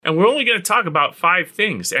And we're only going to talk about 5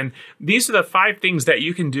 things. And these are the 5 things that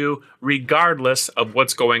you can do regardless of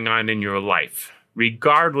what's going on in your life,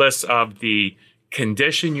 regardless of the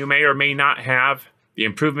condition you may or may not have, the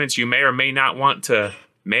improvements you may or may not want to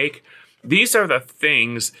make. These are the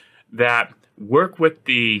things that work with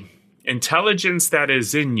the intelligence that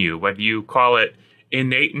is in you, whether you call it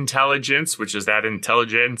innate intelligence, which is that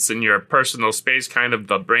intelligence in your personal space, kind of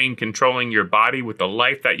the brain controlling your body with the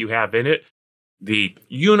life that you have in it, the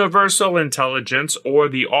universal intelligence or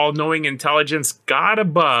the all-knowing intelligence, God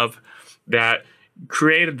above, that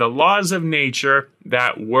created the laws of nature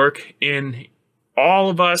that work in all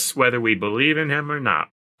of us, whether we believe in him or not.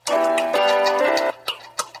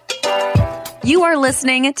 You are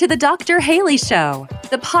listening to The Dr. Haley Show,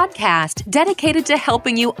 the podcast dedicated to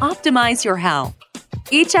helping you optimize your health.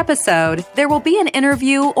 Each episode, there will be an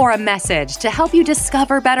interview or a message to help you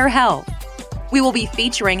discover better health. We will be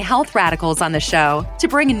featuring health radicals on the show to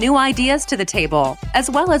bring new ideas to the table, as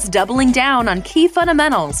well as doubling down on key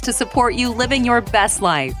fundamentals to support you living your best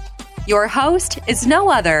life. Your host is no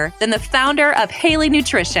other than the founder of Haley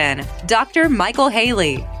Nutrition, Dr. Michael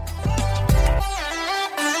Haley.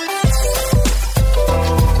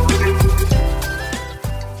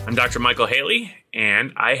 I'm Dr. Michael Haley,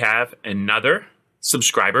 and I have another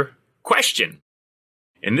subscriber question.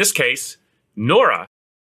 In this case, Nora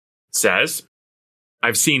says,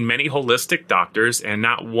 I've seen many holistic doctors and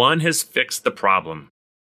not one has fixed the problem.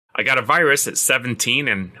 I got a virus at 17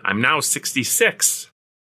 and I'm now 66.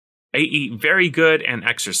 I eat very good and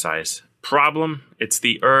exercise. Problem, it's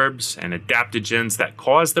the herbs and adaptogens that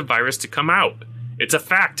cause the virus to come out. It's a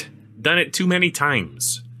fact. Done it too many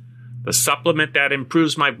times. The supplement that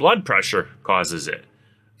improves my blood pressure causes it.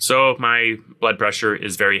 So my blood pressure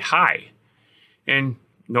is very high. And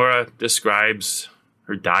Nora describes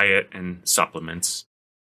her diet and supplements.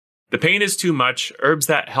 The pain is too much. Herbs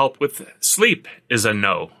that help with sleep is a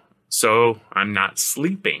no. So I'm not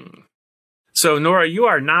sleeping. So Nora, you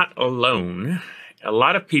are not alone. A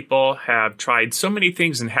lot of people have tried so many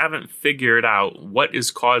things and haven't figured out what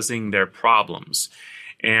is causing their problems.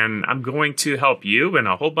 And I'm going to help you and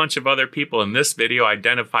a whole bunch of other people in this video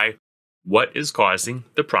identify what is causing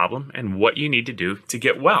the problem and what you need to do to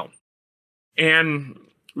get well. And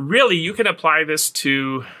really, you can apply this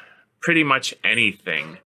to pretty much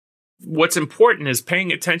anything. What's important is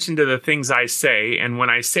paying attention to the things I say. And when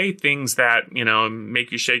I say things that,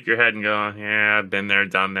 make you shake your head and go, yeah, I've been there,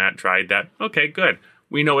 done that, tried that. Okay, good.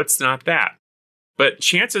 We know it's not that. But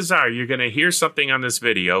chances are you're going to hear something on this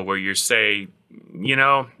video where you say,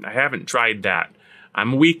 I haven't tried that.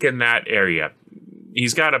 I'm weak in that area.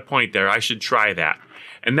 He's got a point there. I should try that.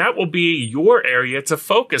 And that will be your area to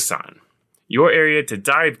focus on. Your area to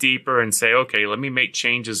dive deeper and say, okay, let me make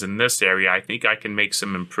changes in this area. I think I can make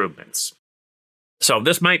some improvements. So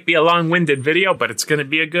this might be a long-winded video, but it's going to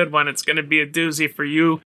be a good one. It's going to be a doozy for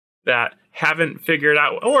you that haven't figured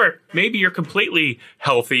out, or maybe you're completely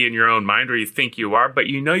healthy in your own mind, or you think you are, but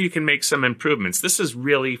you can make some improvements. This is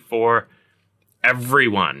really for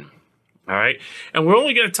everyone. All right. And we're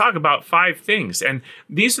only going to talk about 5 things. And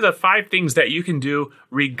these are the 5 things that you can do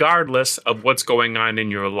regardless of what's going on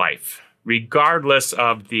in your life. Regardless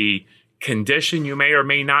of the condition you may or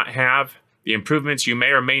may not have, the improvements you may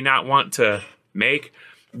or may not want to make.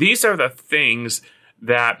 These are the things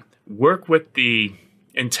that work with the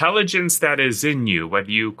intelligence that is in you,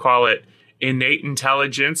 whether you call it innate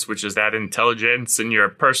intelligence, which is that intelligence in your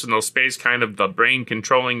personal space, kind of the brain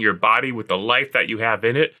controlling your body with the life that you have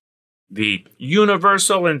in it, the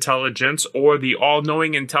universal intelligence or the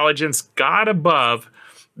all-knowing intelligence, God above,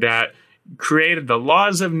 that created the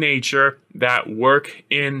laws of nature that work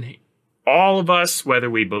in all of us, whether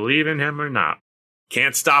we believe in him or not.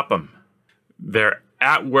 Can't stop them. They're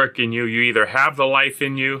at work in you. You either have the life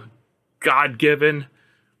in you, God-given,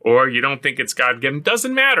 or you don't think it's God-given.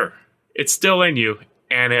 Doesn't matter. It's still in you,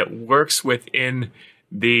 and it works within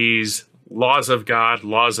these laws of God,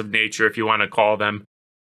 laws of nature, if you want to call them.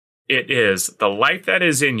 It is the life that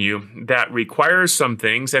is in you that requires some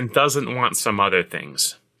things and doesn't want some other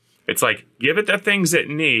things. It's like, give it the things it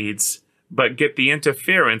needs, but get the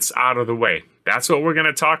interference out of the way. That's what we're going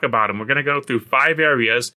to talk about. And we're going to go through 5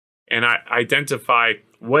 areas and identify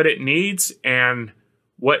what it needs and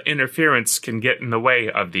what interference can get in the way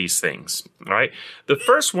of these things. All right. The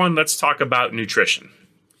first one, let's talk about nutrition.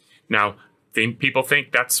 Now, people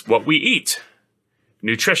think that's what we eat.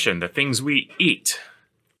 Nutrition, the things we eat.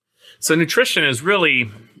 So nutrition is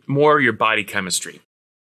really more your body chemistry.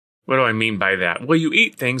 What do I mean by that? Well, you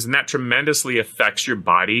eat things and that tremendously affects your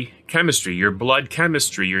body chemistry, your blood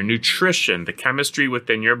chemistry, your nutrition, the chemistry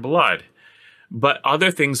within your blood. But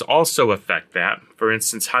other things also affect that. For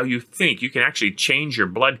instance, how you think. You can actually change your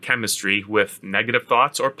blood chemistry with negative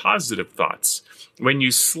thoughts or positive thoughts. When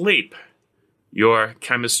you sleep, your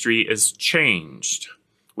chemistry is changed.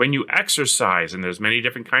 When you exercise, and there's many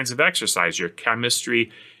different kinds of exercise, your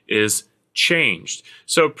chemistry is changed.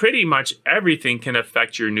 So pretty much everything can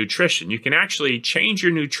affect your nutrition. You can actually change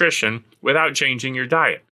your nutrition without changing your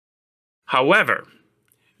diet. However,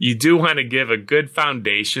 you do want to give a good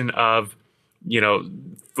foundation of,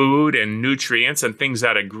 food and nutrients and things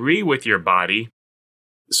that agree with your body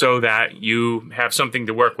so that you have something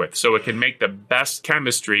to work with. So it can make the best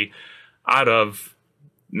chemistry out of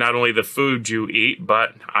not only the food you eat,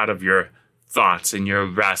 but out of your thoughts and your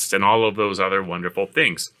rest and all of those other wonderful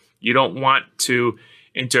things. You don't want to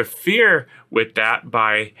interfere with that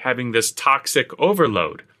by having this toxic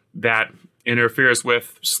overload that interferes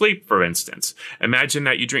with sleep, for instance. Imagine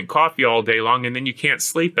that you drink coffee all day long and then you can't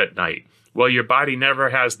sleep at night. Well, your body never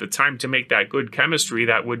has the time to make that good chemistry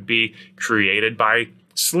that would be created by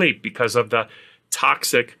sleep because of the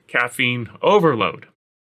toxic caffeine overload.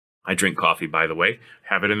 I drink coffee, by the way,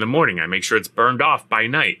 have it in the morning. I make sure it's burned off by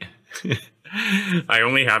night. I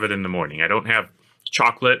only have it in the morning. I don't have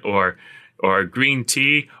chocolate or green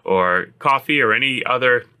tea or coffee or any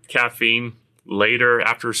other caffeine later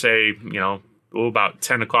after, say, about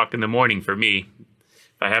 10 o'clock in the morning for me.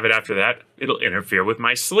 If I have it after that, it'll interfere with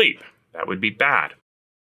my sleep. That would be bad.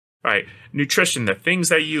 All right, nutrition, the things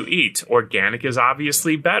that you eat. Organic is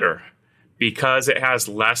obviously better because it has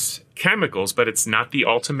less chemicals, but it's not the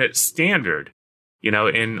ultimate standard. In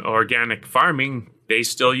organic farming, they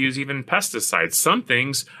still use even pesticides. Some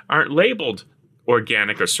things aren't labeled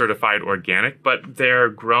organic or certified organic, but they're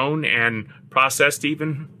grown and processed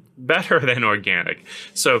even better than organic.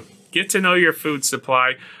 So get to know your food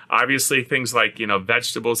supply. Obviously, things like,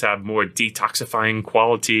 vegetables have more detoxifying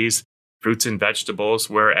qualities, fruits and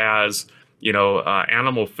vegetables, whereas,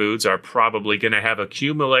 animal foods are probably going to have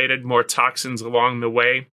accumulated more toxins along the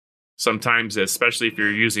way. Sometimes, especially if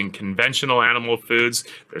you're using conventional animal foods,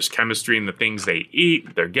 there's chemistry in the things they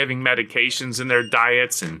eat. They're giving medications in their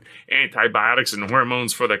diets and antibiotics and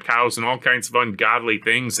hormones for the cows and all kinds of ungodly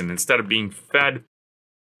things. And instead of being fed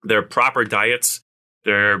their proper diets,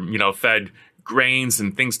 they're, fed grains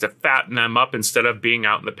and things to fatten them up instead of being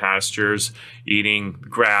out in the pastures eating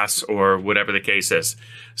grass or whatever the case is.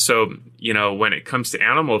 So, when it comes to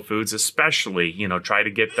animal foods, especially, try to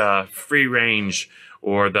get the free range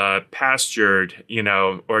or the pastured,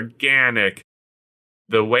 organic,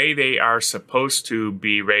 the way they are supposed to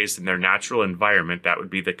be raised in their natural environment. That would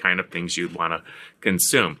be the kind of things you'd want to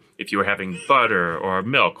consume. If you were having butter or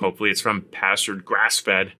milk, hopefully it's from pastured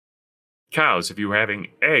grass-fed cows. If you were having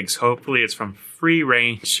eggs, hopefully it's from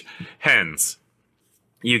free-range hens.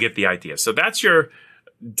 You get the idea. So that's your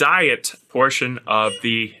diet portion of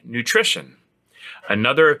the nutrition.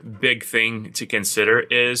 Another big thing to consider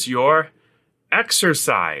is your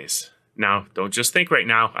exercise. Now, don't just think right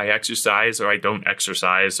now, I exercise or I don't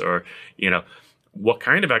exercise or, what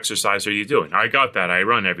kind of exercise are you doing? I got that. I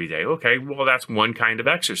run every day. Okay, well, that's one kind of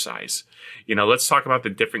exercise. Let's talk about the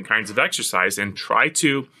different kinds of exercise and try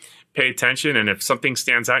to pay attention. And if something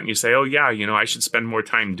stands out and you say, oh, yeah, I should spend more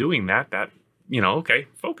time doing that, okay,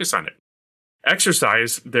 focus on it.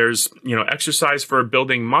 Exercise, there's, exercise for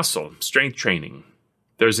building muscle, strength training.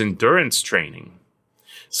 There's endurance training.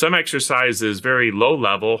 Some exercise is very low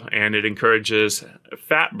level and it encourages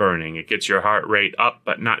fat burning. It gets your heart rate up,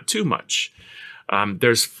 but not too much.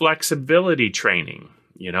 There's flexibility training,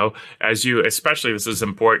 especially this is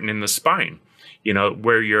important in the spine.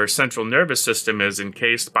 Where your central nervous system is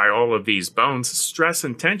encased by all of these bones, stress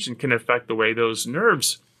and tension can affect the way those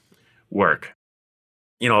nerves work.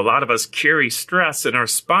 A lot of us carry stress in our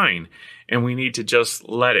spine and we need to just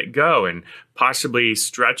let it go, and possibly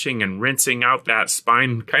stretching and rinsing out that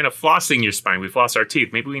spine, kind of flossing your spine. We floss our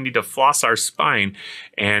teeth. Maybe we need to floss our spine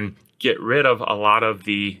and get rid of a lot of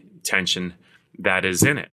the tension that is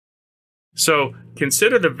in it. So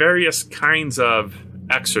consider the various kinds of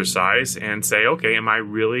exercise and say, okay, am I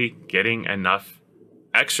really getting enough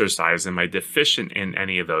exercise? Am I deficient in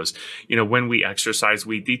any of those? When we exercise,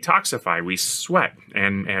 we detoxify, we sweat,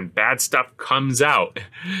 and bad stuff comes out.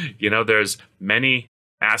 There's many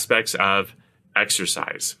aspects of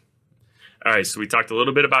exercise. All right, so we talked a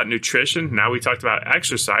little bit about nutrition. Now we talked about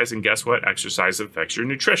exercise, and guess what? Exercise affects your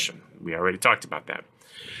nutrition. We already talked about that.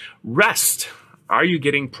 Rest. Are you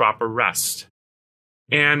getting proper rest?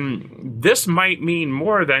 And this might mean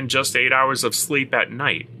more than just 8 hours of sleep at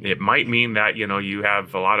night. It might mean that, you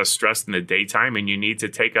have a lot of stress in the daytime and you need to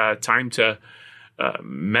take a time to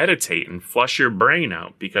meditate and flush your brain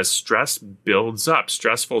out because stress builds up.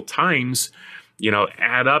 Stressful times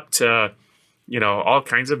add up to, all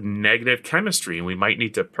kinds of negative chemistry. And we might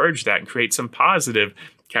need to purge that and create some positive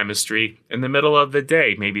chemistry in the middle of the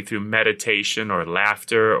day, maybe through meditation or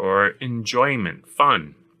laughter or enjoyment,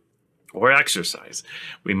 fun, or exercise.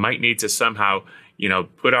 We might need to somehow,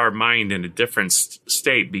 put our mind in a different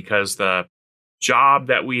state because the job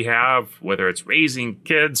that we have, whether it's raising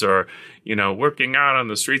kids or, working out on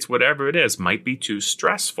the streets, whatever it is, might be too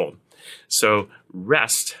stressful. So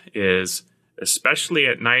rest is, especially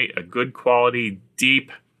at night, a good quality,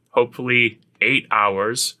 deep, hopefully 8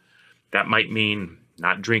 hours. That might mean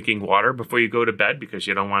not drinking water before you go to bed because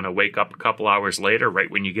you don't want to wake up a couple hours later, right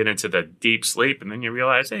when you get into the deep sleep, and then you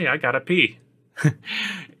realize, hey, I got to pee.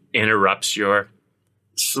 Interrupts your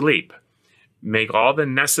sleep. Make all the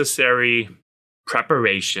necessary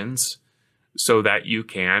preparations so that you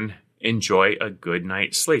can enjoy a good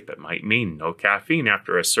night's sleep. It might mean no caffeine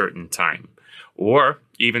after a certain time, or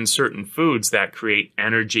even certain foods that create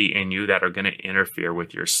energy in you that are going to interfere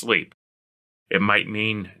with your sleep. It might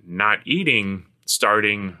mean not eating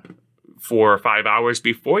starting 4 or 5 hours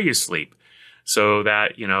before you sleep so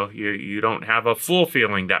that, you don't have a full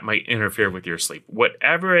feeling that might interfere with your sleep.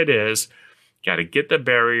 Whatever it is, got to get the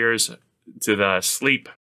barriers to the sleep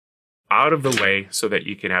out of the way so that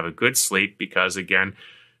you can have a good sleep because, again,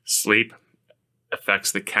 sleep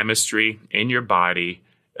affects the chemistry in your body,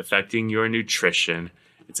 affecting your nutrition.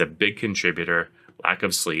 It's a big contributor, lack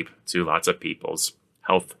of sleep, to lots of people's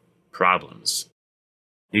health problems.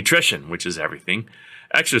 Nutrition, which is everything.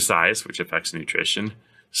 Exercise, which affects nutrition.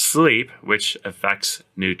 Sleep, which affects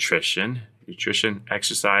nutrition. Nutrition,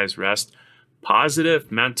 exercise, rest.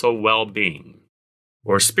 Positive mental well-being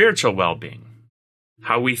or spiritual well-being.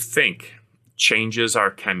 How we think changes our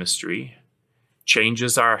chemistry,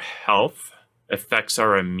 changes our health, affects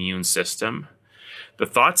our immune system. The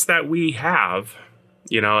thoughts that we have,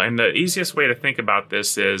 and the easiest way to think about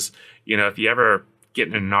this is, if you ever get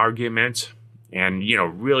in an argument and,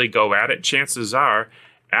 really go at it, chances are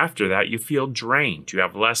after that you feel drained. You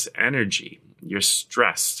have less energy. You're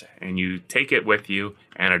stressed and you take it with you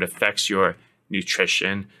and it affects your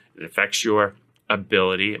nutrition. It affects your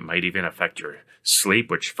ability. It might even affect your sleep,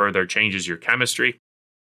 which further changes your chemistry.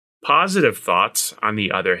 Positive thoughts, on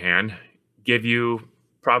the other hand, give you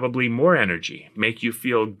probably more energy, make you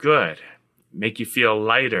feel good, make you feel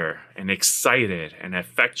lighter and excited, and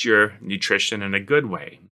affect your nutrition in a good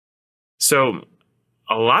way. So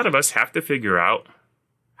a lot of us have to figure out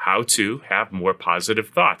how to have more positive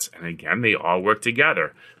thoughts. And again, they all work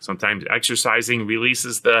together. Sometimes exercising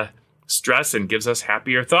releases the stress and gives us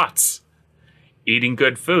happier thoughts. Eating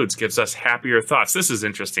good foods gives us happier thoughts. This is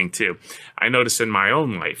interesting too. I notice in my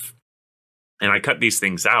own life, and I cut these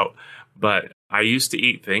things out, but I used to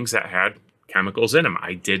eat things that had chemicals in them.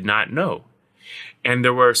 I did not know. And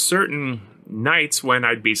there were certain nights when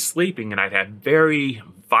I'd be sleeping and I'd have very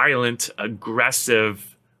violent,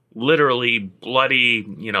 aggressive, literally bloody,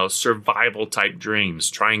 survival type dreams,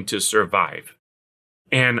 trying to survive.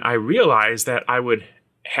 And I realized that I would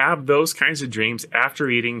have those kinds of dreams after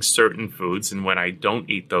eating certain foods. And when I don't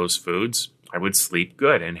eat those foods, I would sleep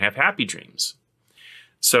good and have happy dreams.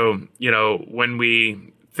 So, when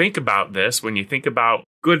we think about this, when you think about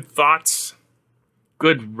good thoughts,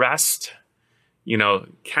 good rest,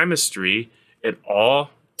 chemistry, it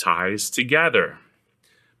all ties together.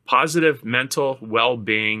 Positive mental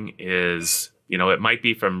well-being is, it might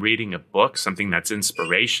be from reading a book, something that's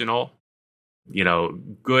inspirational,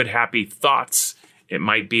 good, happy thoughts. It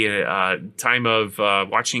might be a time of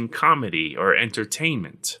watching comedy or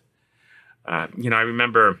entertainment. I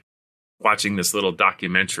remember watching this little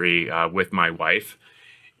documentary with my wife.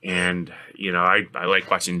 And, I like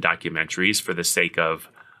watching documentaries for the sake of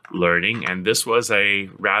learning. And this was a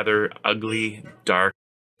rather ugly, dark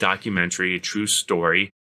documentary, a true story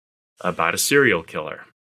about a serial killer.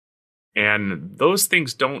 And those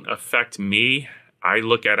things don't affect me. I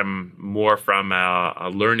look at them more from a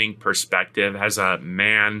learning perspective. As a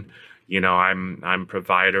man, I'm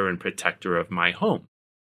provider and protector of my home.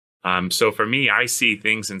 So for me, I see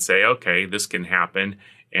things and say, okay, this can happen,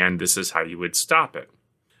 and this is how you would stop it.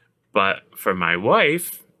 But for my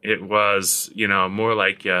wife, it was, more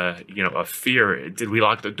like, a fear. Did we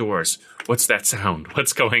lock the doors? What's that sound?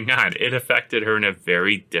 What's going on? It affected her in a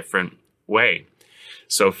very different way.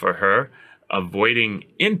 So for her, avoiding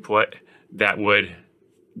input that would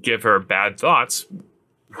give her bad thoughts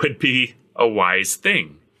would be a wise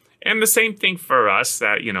thing. And the same thing for us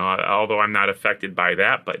that, although I'm not affected by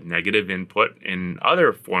that, but negative input in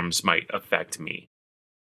other forms might affect me.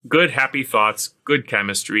 Good, happy thoughts, good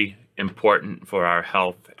chemistry, important for our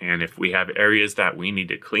health. And if we have areas that we need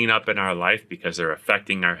to clean up in our life because they're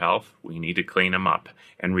affecting our health, we need to clean them up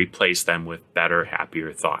and replace them with better,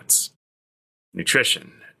 happier thoughts.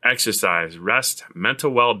 Nutrition, exercise, rest,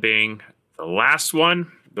 mental well-being. The last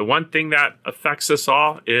one, the one thing that affects us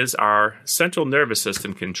all is our central nervous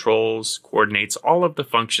system controls, coordinates all of the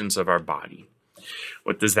functions of our body.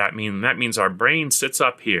 What does that mean? That means our brain sits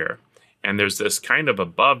up here, and there's this kind of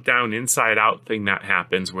above, down, inside out thing that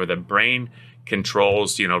happens where the brain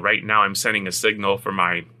controls, right now I'm sending a signal for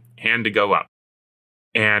my hand to go up.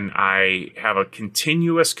 And I have a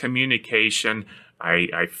continuous communication.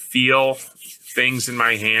 I feel things in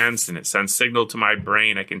my hands and it sends signal to my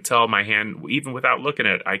brain. I can tell my hand, even without looking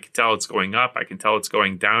at it, I can tell it's going up. I can tell it's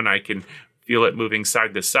going down. I can feel it moving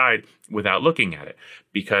side to side without looking at it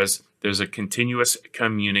because there's a continuous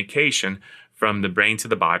communication from the brain to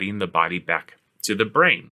the body and the body back to the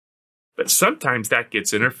brain. But sometimes that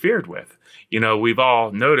gets interfered with. We've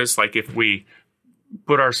all noticed, like if we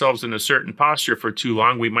put ourselves in a certain posture for too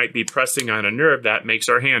long, we might be pressing on a nerve that makes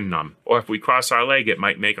our hand numb. Or if we cross our leg, it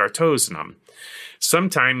might make our toes numb.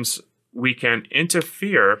 Sometimes we can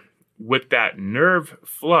interfere with that nerve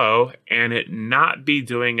flow and it not be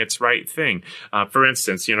doing its right thing. For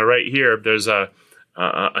instance, right here, there's a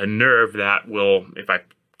nerve that will, if I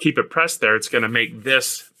keep it pressed there, it's going to make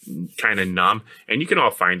this kind of numb. And you can all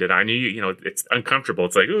find it on you. It's uncomfortable.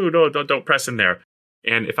 It's like, ooh, no, don't press in there.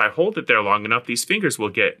 And if I hold it there long enough, these fingers will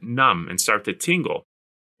get numb and start to tingle.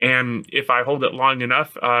 And if I hold it long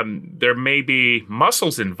enough, there may be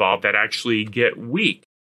muscles involved that actually get weak.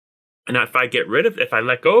 And if I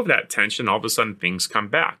let go of that tension, all of a sudden things come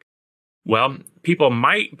back. Well, people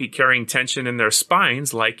might be carrying tension in their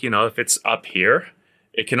spines, like, if it's up here,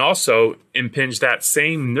 it can also impinge that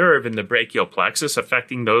same nerve in the brachial plexus,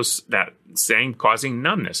 affecting causing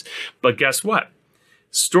numbness. But guess what?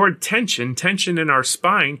 Stored tension in our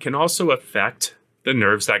spine can also affect the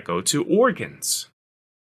nerves that go to organs.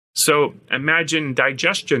 So imagine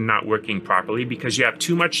digestion not working properly because you have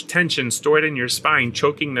too much tension stored in your spine,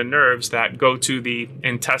 choking the nerves that go to the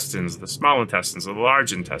intestines, the small intestines, the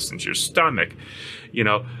large intestines, your stomach.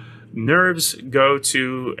 Nerves go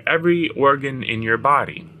to every organ in your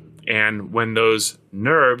body. And when those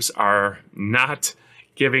nerves are not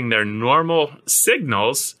giving their normal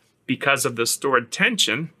signals because of the stored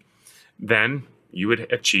tension, then you would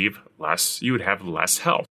have less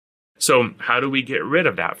health. So how do we get rid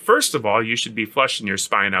of that? First of all, you should be flushing your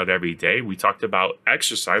spine out every day. We talked about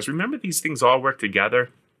exercise. Remember, these things all work together.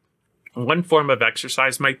 One form of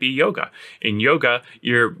exercise might be yoga. In yoga,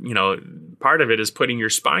 part of it is putting your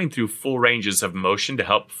spine through full ranges of motion to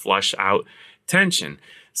help flush out tension.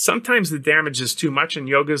 Sometimes the damage is too much and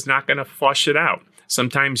yoga is not going to flush it out.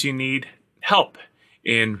 Sometimes you need help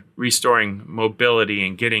in restoring mobility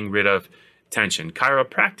and getting rid of tension.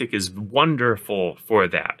 Chiropractic is wonderful for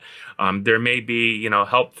that. There may be,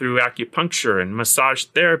 help through acupuncture and massage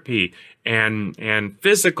therapy and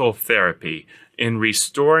physical therapy in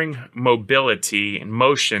restoring mobility and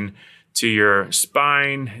motion to your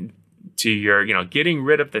spine, to your, getting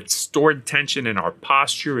rid of the stored tension in our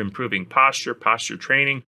posture, improving posture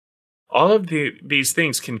training. All of these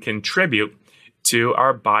things can contribute to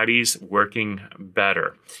our bodies working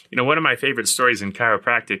better. One of my favorite stories in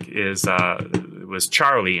chiropractic was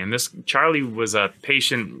Charlie. And Charlie was a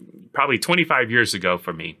patient probably 25 years ago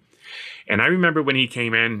for me. And I remember when he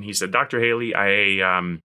came in, he said, Dr. Haley,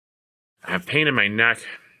 I have pain in my neck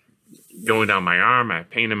going down my arm. I have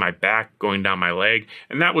pain in my back going down my leg.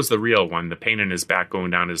 And that was the real one. The pain in his back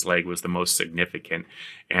going down his leg was the most significant.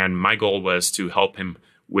 And my goal was to help him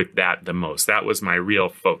with that the most. That was my real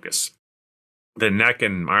focus. The neck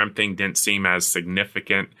and arm thing didn't seem as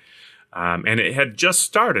significant. And it had just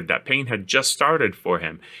started. That pain had just started for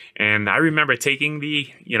him. And I remember taking the,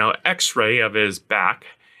 x-ray of his back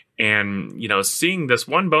and, seeing this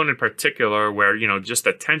one bone in particular where, just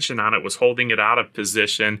the tension on it was holding it out of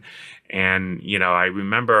position. And, I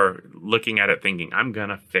remember looking at it thinking, I'm going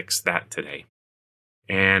to fix that today.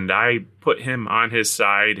 And I put him on his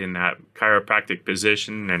side in that chiropractic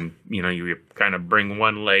position. And, you kind of bring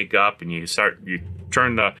one leg up and you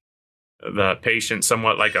turn the patient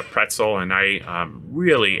somewhat like a pretzel. And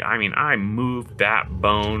I moved that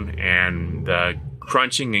bone, and the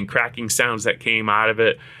crunching and cracking sounds that came out of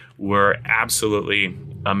it were absolutely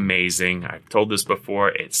amazing. I've told this before.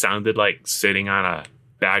 It sounded like sitting on a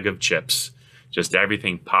bag of chips. Just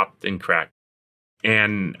everything popped and cracked.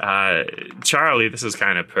 And Charlie, this is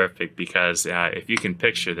kind of perfect because if you can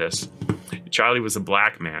picture this, Charlie was a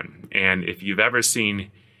black man. And if you've ever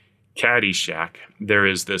seen Caddyshack, there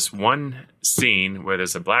is this one scene where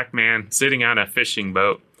there's a black man sitting on a fishing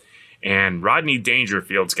boat, And Rodney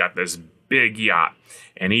Dangerfield's got this big yacht,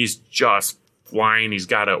 and he's just flying. He's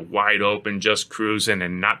got it wide open, just cruising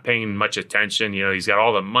and not paying much attention. He's got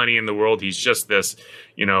all the money in the world. He's just this,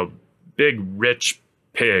 big, rich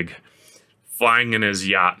pig flying in his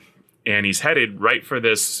yacht. And he's headed right for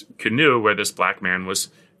this canoe where this black man was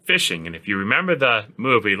fishing. And if you remember the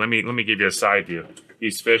movie, let me give you a side view.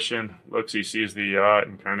 He's fishing, looks, he sees the yacht,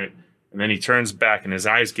 and then he turns back, and his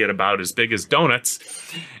eyes get about as big as donuts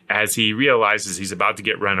as he realizes he's about to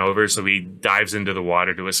get run over. So he dives into the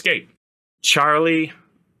water to escape. Charlie,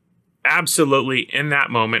 absolutely in that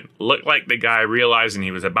moment, looked like the guy realizing he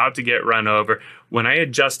was about to get run over. When I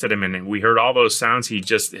adjusted him and we heard all those sounds,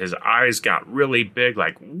 his eyes got really big,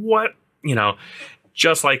 like, what?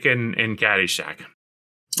 Just like in Caddyshack.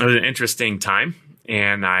 It was an interesting time.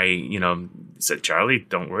 And I, said, Charlie,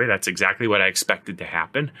 don't worry. That's exactly what I expected to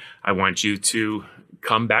happen. I want you to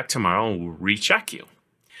come back tomorrow and we'll recheck you.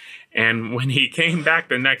 And when he came back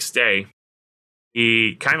the next day,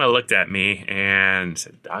 he kind of looked at me and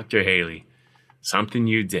said, Dr. Haley, something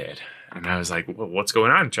you did. And I was like, well, what's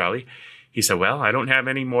going on, Charlie? He said, well, I don't have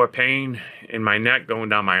any more pain in my neck going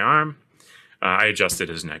down my arm. I adjusted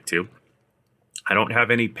his neck too. I don't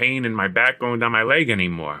have any pain in my back going down my leg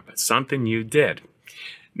anymore, but something you did.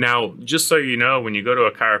 Now, just so you know, when you go to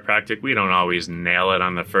a chiropractic, we don't always nail it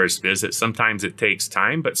on the first visit. Sometimes it takes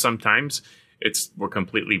time, but sometimes we're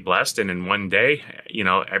completely blessed. And in one day,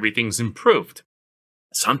 everything's improved.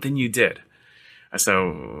 Something you did. I said,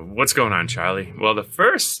 what's going on, Charlie? Well, the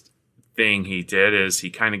first thing he did is he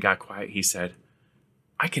kind of got quiet. He said,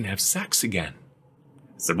 I can have sex again.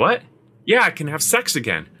 I said, what? Yeah, I can have sex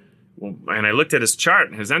again. Well, and I looked at his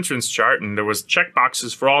chart, his entrance chart, and there was check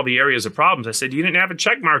boxes for all the areas of problems. I said, you didn't have a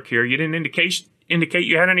check mark here. You didn't indicate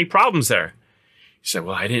you had any problems there. He said,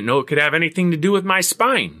 well, I didn't know it could have anything to do with my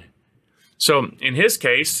spine. So in his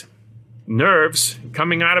case, nerves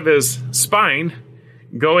coming out of his spine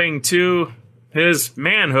going to his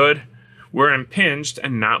manhood were impinged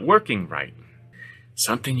and not working right.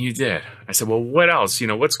 Something you did. I said, well, what else?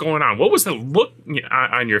 What's going on? What was the look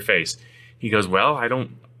on your face? He goes, well, I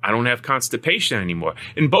don't have constipation anymore.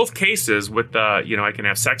 In both cases with I can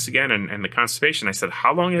have sex again and the constipation, I said,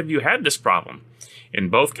 how long have you had this problem? In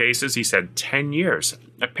both cases, he said 10 years.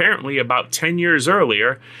 Apparently, about 10 years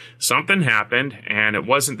earlier, something happened, and it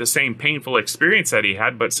wasn't the same painful experience that he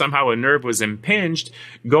had, but somehow a nerve was impinged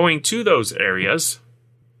going to those areas,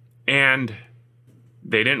 and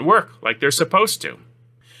they didn't work like they're supposed to.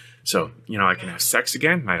 So, I can have sex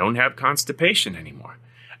again, and I don't have constipation anymore.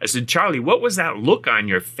 I said, Charlie, what was that look on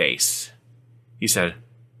your face? He said,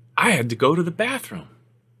 I had to go to the bathroom.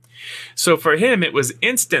 So for him, it was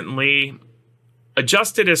instantly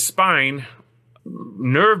adjusted his spine,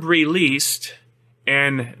 nerve released,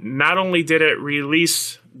 and not only did it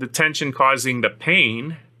release the tension causing the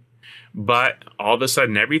pain, but all of a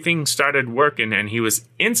sudden everything started working, and he was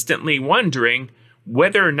instantly wondering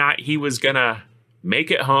whether or not he was going to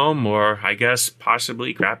make it home or, I guess,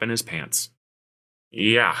 possibly crap in his pants.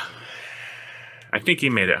 Yeah, I think he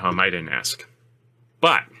made it home. I didn't ask.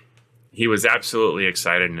 But he was absolutely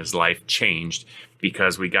excited, and his life changed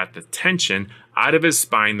because we got the tension out of his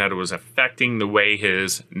spine that was affecting the way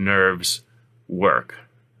his nerves work.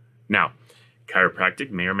 Now,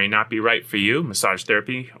 chiropractic may or may not be right for you. Massage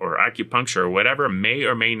therapy or acupuncture or whatever may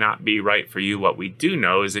or may not be right for you. What we do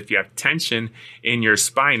know is if you have tension in your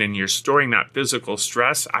spine and you're storing that physical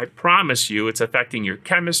stress, I promise you it's affecting your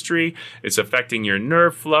chemistry, it's affecting your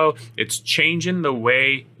nerve flow, it's changing the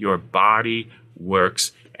way your body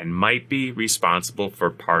works and might be responsible for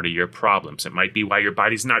part of your problems. It might be why your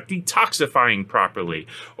body's not detoxifying properly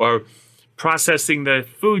or processing the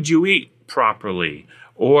food you eat properly.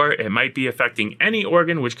 Or it might be affecting any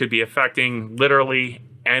organ, which could be affecting literally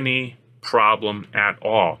any problem at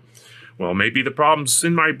all. Well, maybe the problem's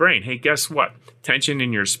in my brain. Hey, guess what? Tension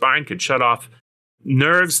in your spine could shut off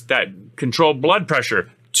nerves that control blood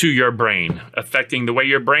pressure to your brain, affecting the way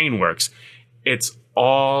your brain works. It's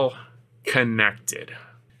all connected.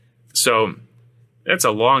 So that's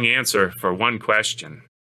a long answer for one question.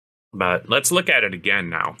 But let's look at it again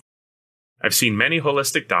now. I've seen many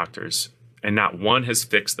holistic doctors, and not one has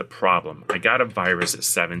fixed the problem. I got a virus at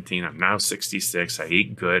 17. I'm now 66. I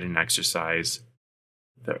eat good and exercise.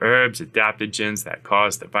 The herbs, adaptogens that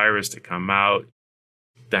cause the virus to come out.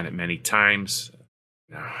 Done it many times.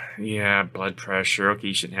 Yeah, blood pressure. Okay,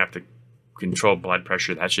 you shouldn't have to control blood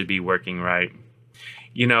pressure. That should be working right.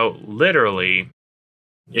 Literally,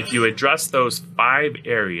 if you address those 5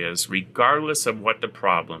 areas, regardless of what the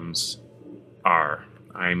problems are,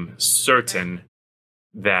 I'm certain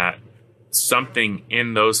that something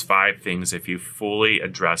in those 5 things, if you fully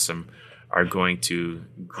address them, are going to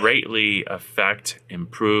greatly affect,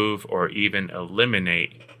 improve, or even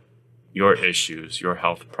eliminate your issues, your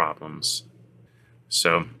health problems.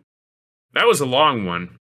 So that was a long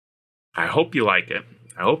one. I hope you like it.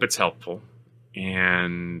 I hope it's helpful.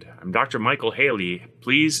 And I'm Dr. Michael Haley.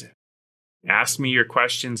 Please ask me your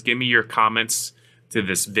questions. Give me your comments to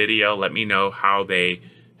this video. Let me know how they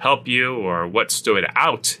help you or what stood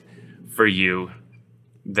out for you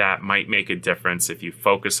that might make a difference if you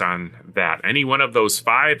focus on that. Any one of those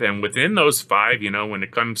 5, and within those 5, when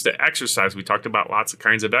it comes to exercise, we talked about lots of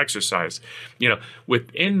kinds of exercise.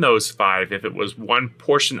 Within those 5, if it was one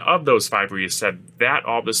portion of those 5 where you said that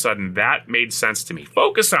all of a sudden that made sense to me,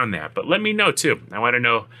 focus on that. But let me know too. I want to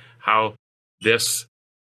know how this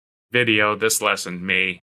video, this lesson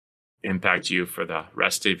may impact you for the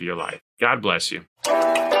rest of your life. God bless you.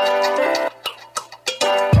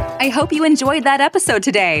 I hope you enjoyed that episode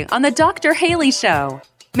today on The Dr. Haley Show.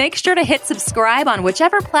 Make sure to hit subscribe on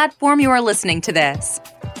whichever platform you are listening to this.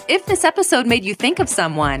 If this episode made you think of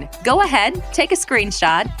someone, go ahead, take a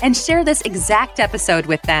screenshot, and share this exact episode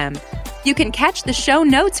with them. You can catch the show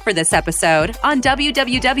notes for this episode on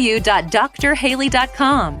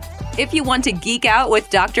www.drhaley.com. If you want to geek out with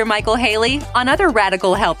Dr. Michael Haley on other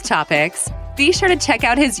radical health topics, be sure to check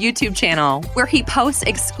out his YouTube channel, where he posts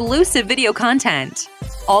exclusive video content.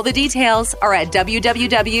 All the details are at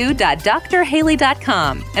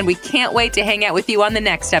www.drhaley.com, and we can't wait to hang out with you on the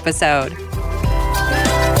next episode.